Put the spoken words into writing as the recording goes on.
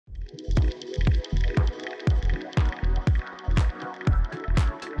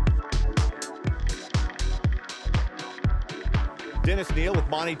Dannie Kneale with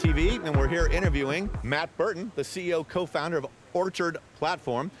MontyTV, and we're here interviewing Matt Burton, the CEO, co-founder of Orchard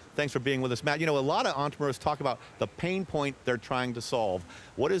Platform. Thanks for being with us, Matt. You know, a lot of entrepreneurs talk about the pain point they're trying to solve.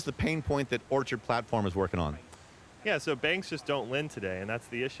 What is the pain point that Orchard Platform is working on? Yeah, so banks just don't lend today, and that's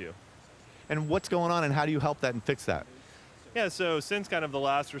the issue. And what's going on, and how do you help that and fix that? Yeah, so since kind of the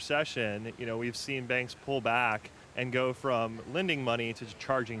last recession, we've seen banks pull back and go from lending money to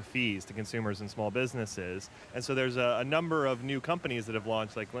charging fees to consumers and small businesses. And so there's a number of new companies that have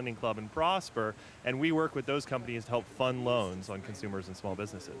launched, like Lending Club and Prosper, and we work with those companies to help fund loans on consumers and small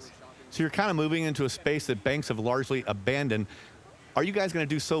businesses. So you're kind of moving into a space that banks have largely abandoned. Are you guys going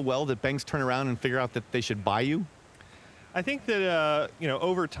to do so well that banks turn around and figure out that they should buy you? I think that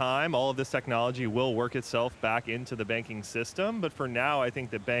over time, all of this technology will work itself back into the banking system. But for now, I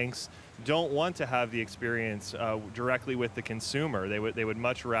think that banks don't want to have the experience directly with the consumer. They would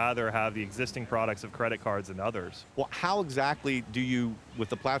much rather have the existing products of credit cards and others. Well, how exactly do you, with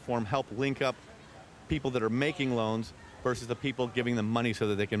the platform, help link up people that are making loans versus the people giving them money so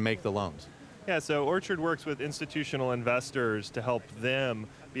that they can make the loans? Yeah, so Orchard works with institutional investors to help them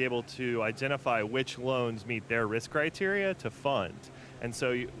be able to identify which loans meet their risk criteria to fund. And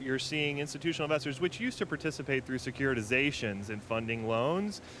so you're seeing institutional investors, which used to participate through securitizations in funding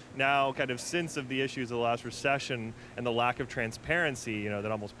loans, now kind of since of the issues of the last recession and the lack of transparency,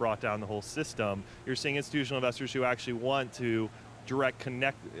 that almost brought down the whole system, you're seeing institutional investors who actually want to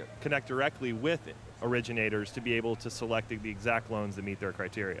connect directly with originators to be able to select the exact loans that meet their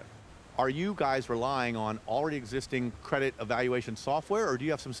criteria. Are you guys relying on already existing credit evaluation software, or do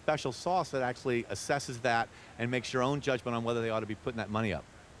you have some special sauce that actually assesses that and makes your own judgment on whether they ought to be putting that money up?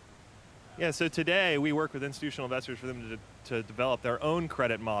 Yeah, so today we work with institutional investors for them to develop their own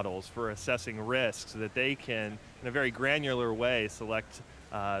credit models for assessing risk so that they can, in a very granular way, select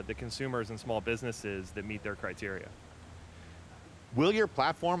the consumers and small businesses that meet their criteria. Will your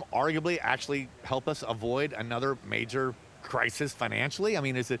platform arguably actually help us avoid another major crisis financially? I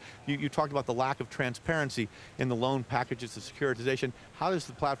mean, you talked about the lack of transparency in the loan packages, the securitization. How does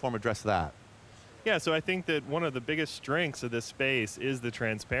the platform address that? Yeah, so I think that one of the biggest strengths of this space is the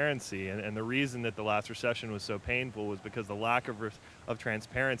transparency, and the reason that the last recession was so painful was because the lack of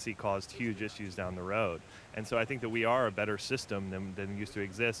transparency caused huge issues down the road. And so I think that we are a better system than used to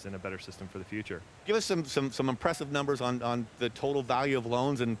exist, and a better system for the future. Give us some impressive numbers on the total value of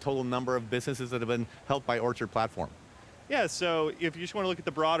loans and total number of businesses that have been helped by Orchard Platform. Yeah, so if you just want to look at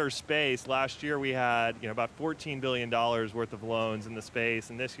the broader space, last year we had about $14 billion worth of loans in the space,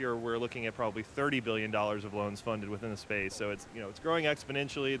 and this year we're looking at probably $30 billion of loans funded within the space. So it's it's growing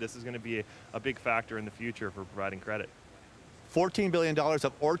exponentially. This is going to be a big factor in the future for providing credit. $14 billion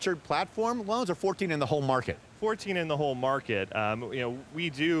of Orchard Platform loans, or 14 in the whole market? 14 in the whole market. We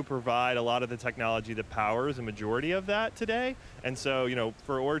do provide a lot of the technology that powers a majority of that today, and so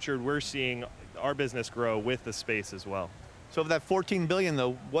for Orchard, we're seeing our business grow with the space as well. So of that 14 billion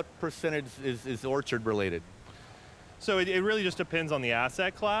though, what percentage is Orchard related? So it really just depends on the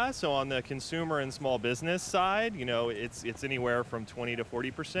asset class. So on the consumer and small business side, it's anywhere from 20 to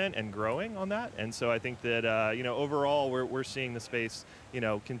 40% and growing on that. And so I think that overall we're seeing the space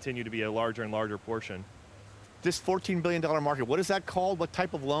continue to be a larger and larger portion. This $14 billion market, what is that called? What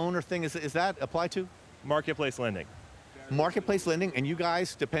type of loan or thing is that applied to? Marketplace lending. Marketplace lending, and you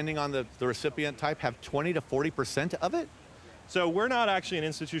guys, depending on the recipient type, have 20 to 40% of it? So we're not actually an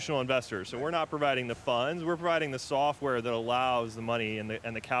institutional investor, so we're not providing the funds, we're providing the software that allows the money and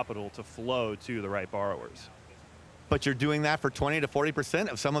the capital to flow to the right borrowers. But you're doing that for 20 to 40%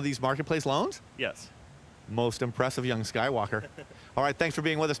 of some of these marketplace loans? Yes. Most impressive, young Skywalker. All right, thanks for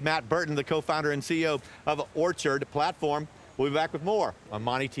being with us. Matt Burton, the co-founder and CEO of Orchard Platform. We'll be back with more on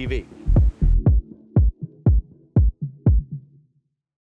MontyTV.